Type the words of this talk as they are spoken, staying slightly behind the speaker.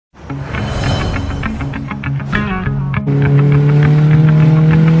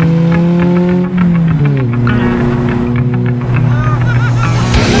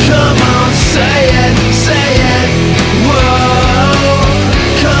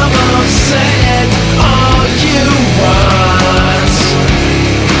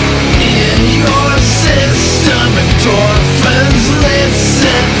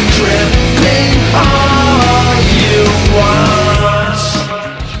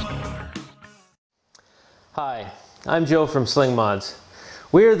Hi, I'm Joe from Slingmods.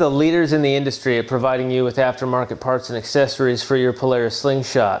 We are the leaders in the industry at providing you with aftermarket parts and accessories for your Polaris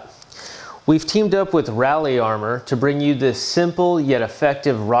Slingshot. We've teamed up with Rally Armor to bring you this simple yet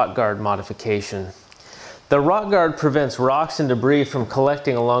effective rock guard modification. The rock guard prevents rocks and debris from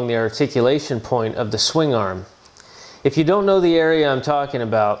collecting along the articulation point of the swing arm. If you don't know the area I'm talking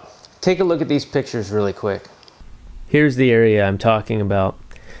about, take a look at these pictures really quick. Here's the area I'm talking about.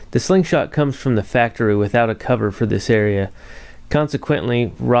 The Slingshot comes from the factory without a cover for this area.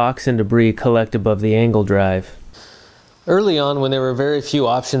 Consequently, rocks and debris collect above the angle drive. Early on, when there were very few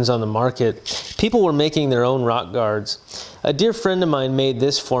options on the market, people were making their own rock guards. A dear friend of mine made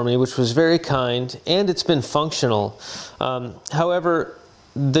this for me, which was very kind, and it's been functional. However,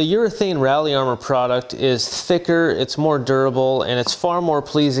 the urethane Rally Armor product is thicker, it's more durable, and it's far more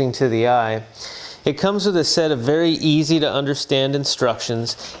pleasing to the eye. It comes with a set of very easy to understand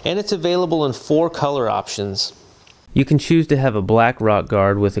instructions, and it's available in 4 color options. You can choose to have a black rock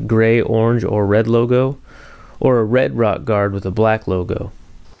guard with a gray, orange, or red logo, or a red rock guard with a black logo.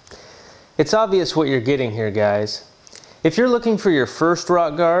 It's obvious what you're getting here, guys. If you're looking for your first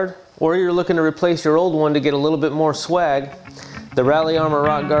rock guard, or you're looking to replace your old one to get a little bit more swag, the Rally Armor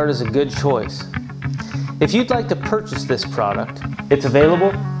rock guard is a good choice. If you'd like to purchase this product, it's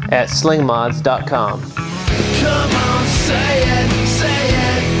available at slingmods.com.